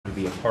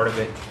be a part of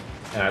it,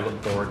 and I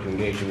look forward to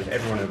engaging with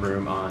everyone in the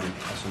room on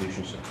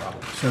solutions to the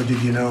problem. So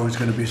did you know it was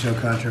going to be so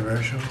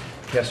controversial?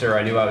 Yes, sir.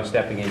 I knew I was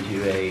stepping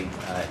into a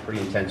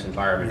pretty intense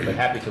environment, but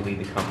happy to lead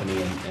the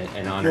company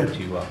and honored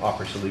to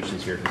offer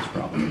solutions here to this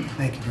problem.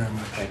 Thank you very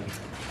much. Thank you.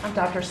 I'm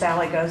Dr.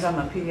 Sally Goza. I'm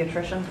a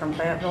pediatrician from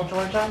Fayetteville,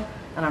 Georgia,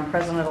 and I'm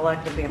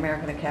president-elect of the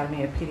American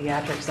Academy of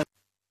Pediatrics.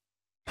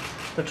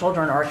 The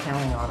children are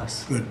counting on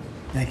us. Good.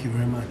 Thank you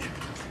very much.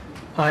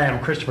 Hi,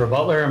 I'm Christopher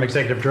Butler. I'm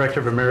Executive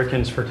Director of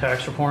Americans for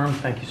Tax Reform.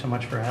 Thank you so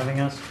much for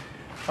having us.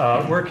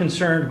 We're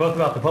concerned both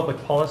about the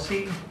public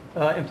policy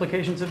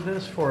implications of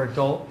this for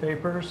adult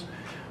vapers,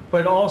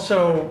 but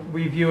also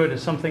we view it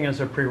as something as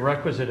a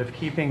prerequisite of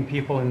keeping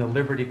people in the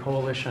Liberty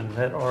Coalition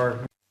that are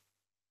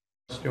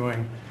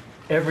doing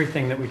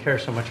everything that we care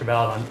so much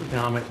about on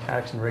economic,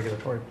 tax, and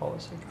regulatory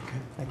policy. Okay.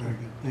 Thank you. Very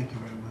good. Thank you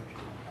very much.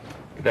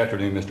 Good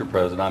afternoon, Mr.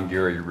 President. I'm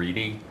Gary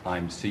Reedy.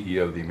 I'm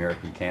CEO of the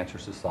American Cancer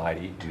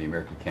Society and the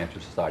American Cancer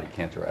Society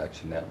Cancer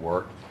Action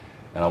Network.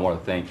 And I want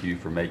to thank you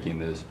for making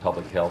this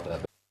public health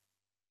evidence.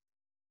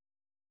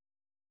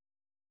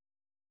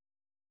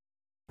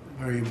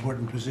 Very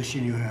important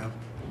position you have.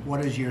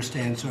 What is your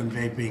stance on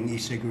vaping,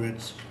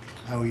 e-cigarettes?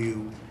 Have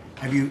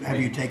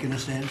you taken a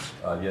stance?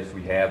 Yes,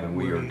 we have, and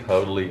we are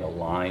totally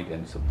aligned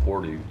and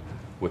supportive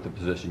with the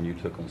position you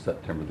took on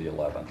September the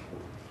 11th.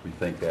 We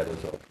think that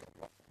is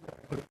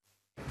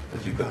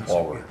as you go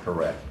forward.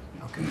 Correct.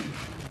 Okay.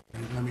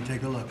 Let me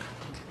take a look.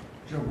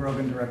 Joe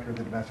Grogan, Director of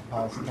the Domestic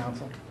Policy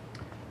Council.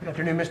 Good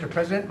afternoon, Mr.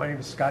 President. My name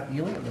is Scott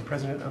Ely. I'm the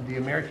President of the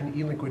American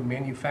E-Liquid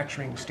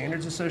Manufacturing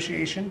Standards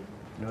Association.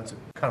 You know, it's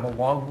kind of a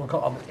long, we'll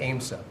call it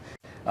AMSA.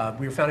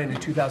 We were founded in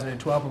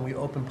 2012, and we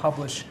open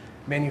publish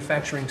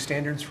manufacturing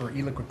standards for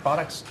e-liquid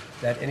products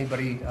that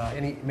anybody,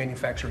 any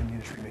manufacturer in the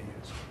industry may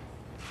use.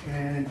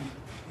 And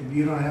if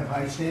you don't have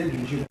high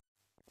standards,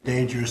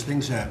 dangerous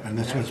things happen.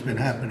 That's what's been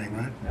happening,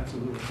 right?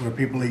 Absolutely. Where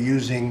people are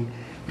using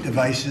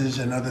devices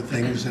and other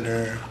things that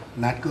are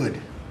not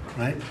good,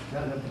 right?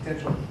 Not enough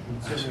potential.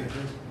 Certainly it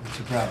is. It's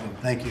a problem.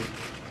 Thank you.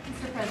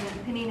 Mr.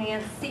 President, Penny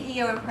Nance,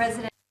 CEO and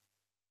President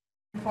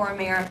for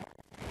America,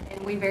 and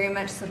we very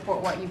much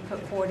support what you put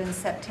forward in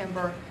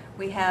September.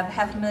 We have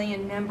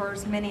 500,000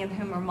 members, many of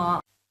whom are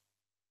moms.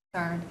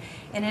 And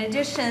in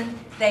addition,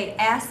 they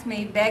asked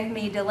me, begged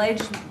me,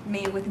 deluged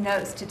me with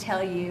notes to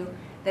tell you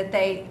that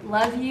they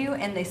love you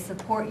and they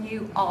support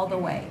you all the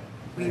way.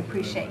 We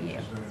appreciate you.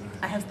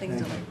 I have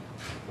things to learn.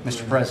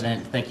 Mr.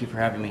 President, thank you for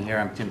having me here.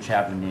 I'm Tim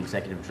Chapman, the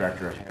Executive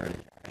Director of Heritage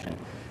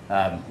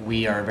Action.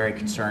 We are very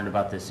concerned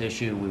about this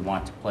issue. We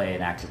want to play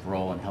an active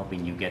role in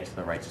helping you get to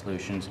the right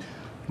solutions.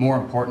 More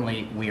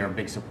importantly, we are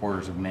big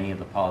supporters of many of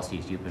the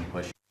policies you've been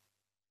pushing.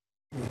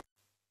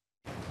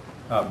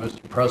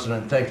 Mr.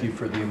 President, thank you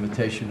for the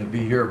invitation to be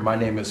here. My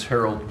name is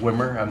Harold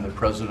Wimmer. I'm the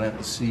President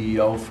and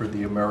CEO for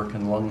the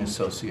American Lung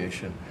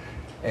Association.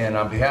 And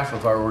on behalf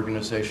of our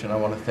organization, I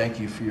want to thank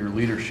you for your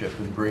leadership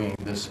in bringing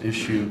this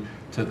issue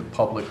to the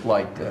public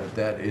light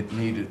that it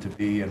needed to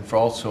be, and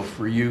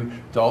for you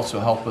to also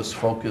help us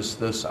focus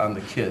this on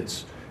the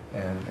kids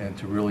and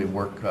to really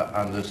work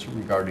on this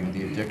regarding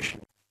the addiction.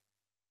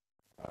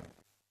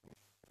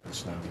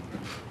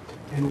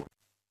 And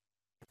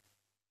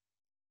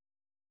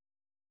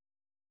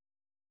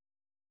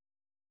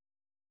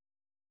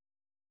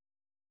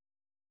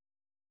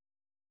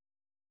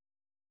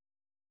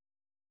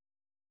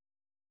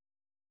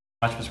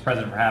Much, Mr.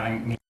 President, for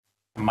having me.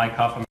 I'm Mike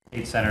Huffman,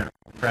 State Senator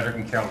from Frederick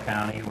and Carroll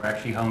County. We're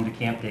actually home to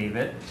Camp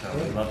David, so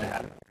we'd love to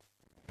have you.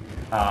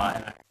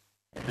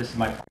 This is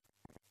my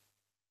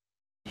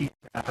Chief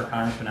for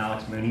Congressman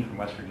Alex Mooney from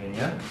West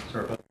Virginia. So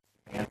we're both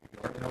fans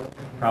of yours.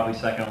 Probably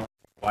second only to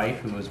my wife,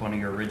 who was one of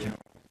your original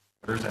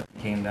supporters that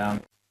came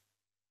down.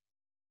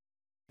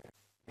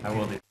 I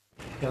will do.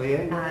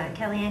 Kellyanne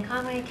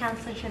Conway,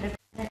 Counselor to the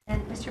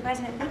President. Mr.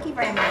 President, thank you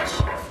very much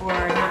for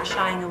not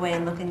shying away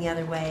and looking the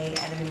other way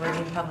at an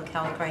emerging public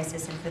health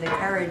crisis, and for the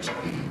courage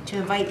to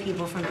invite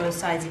people from both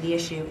sides of the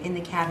issue in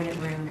the cabinet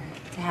room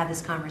to have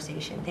this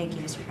conversation. Thank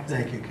you, Mr. President.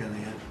 thank you,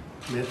 Kellyanne.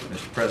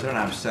 Mr. President,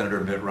 I'm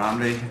Senator Mitt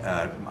Romney.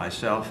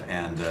 Myself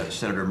and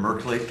Senator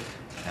Merkley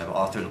have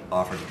offered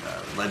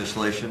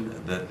legislation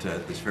that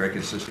is very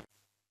consistent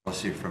with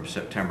policy from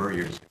September,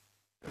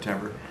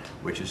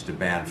 which is to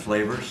ban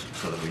flavors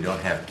so that we don't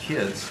have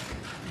kids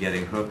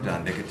getting hooked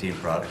on nicotine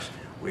products.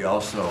 We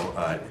also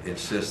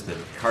insist that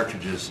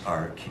cartridges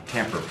are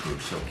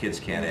tamper-proof, so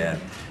kids can't add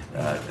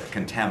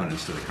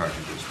contaminants to the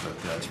cartridges, but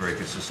it's very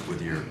consistent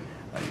with your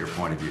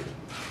point of view.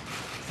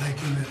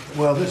 Thank you, Mitt.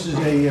 Well, this is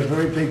a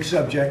very big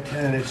subject,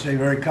 and it's a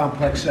very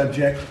complex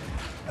subject,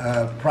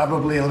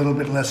 probably a little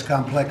bit less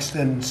complex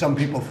than some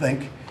people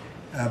think,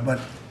 but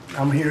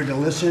I'm here to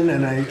listen,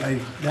 and I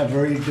have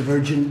very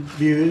divergent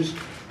views.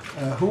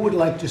 Who would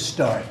like to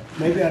start?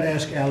 Maybe I'd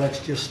ask Alex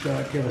just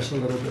start, give us a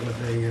little bit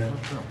of a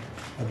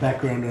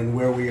background on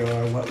where we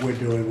are, what we're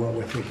doing, what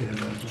we're thinking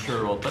about.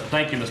 Sure. Well,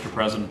 thank you, Mr.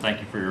 President. Thank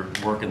you for your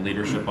work and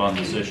leadership on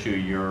this issue.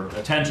 Your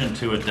attention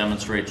to it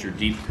demonstrates your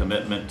deep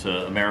commitment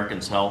to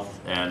Americans' health,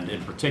 and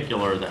in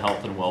particular, the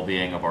health and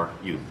well-being of our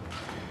youth.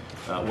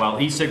 While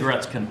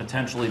e-cigarettes can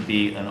potentially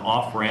be an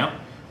off-ramp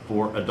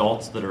for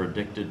adults that are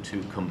addicted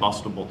to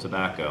combustible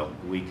tobacco,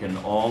 we can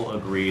all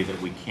agree that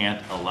we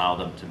can't allow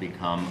them to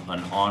become an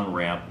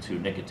on-ramp to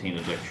nicotine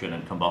addiction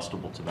and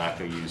combustible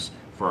tobacco use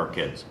for our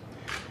kids.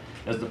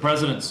 As the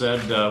President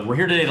said, we're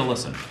here today to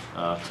listen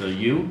to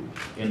you,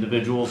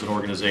 individuals and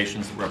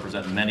organizations that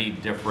represent many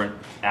different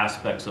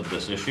aspects of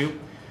this issue.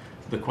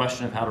 The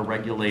question of how to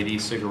regulate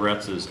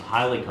e-cigarettes is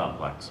highly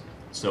complex,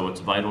 so it's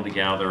vital to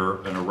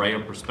gather an array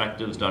of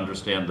perspectives to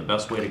understand the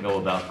best way to go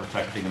about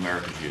protecting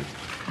America's youth.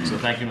 So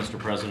thank you, Mr.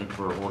 President,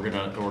 for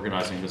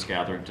organizing this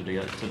gathering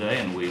today,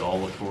 and we all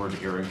look forward to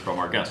hearing from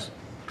our guests.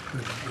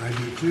 I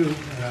do too,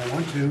 and I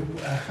want to.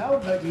 How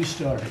about you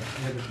started?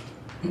 You had a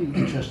pretty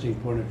interesting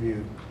point of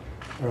view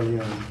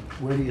early on.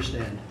 Where do you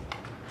stand?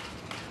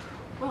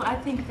 Well, I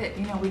think that,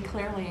 we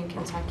clearly in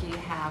Kentucky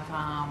have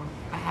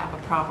a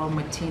problem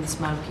with teen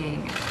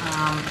smoking,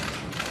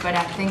 but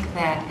I think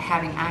that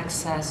having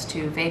access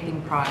to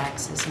vaping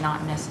products is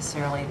not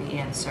necessarily the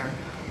answer.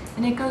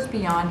 And it goes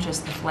beyond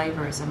just the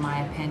flavors, in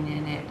my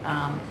opinion.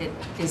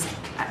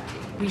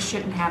 We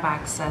shouldn't have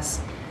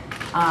access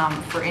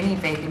for any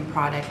vaping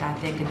product, I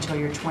think, until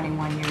you're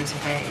 21 years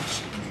of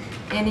age.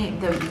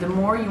 The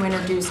more you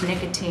introduce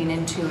nicotine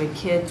into a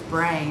kid's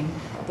brain,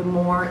 the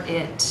more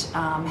it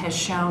has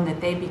shown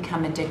that they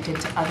become addicted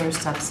to other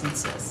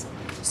substances.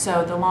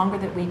 So the longer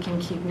that we can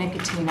keep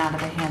nicotine out of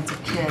the hands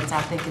of kids,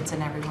 I think it's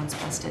in everyone's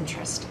best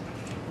interest.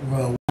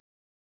 Well,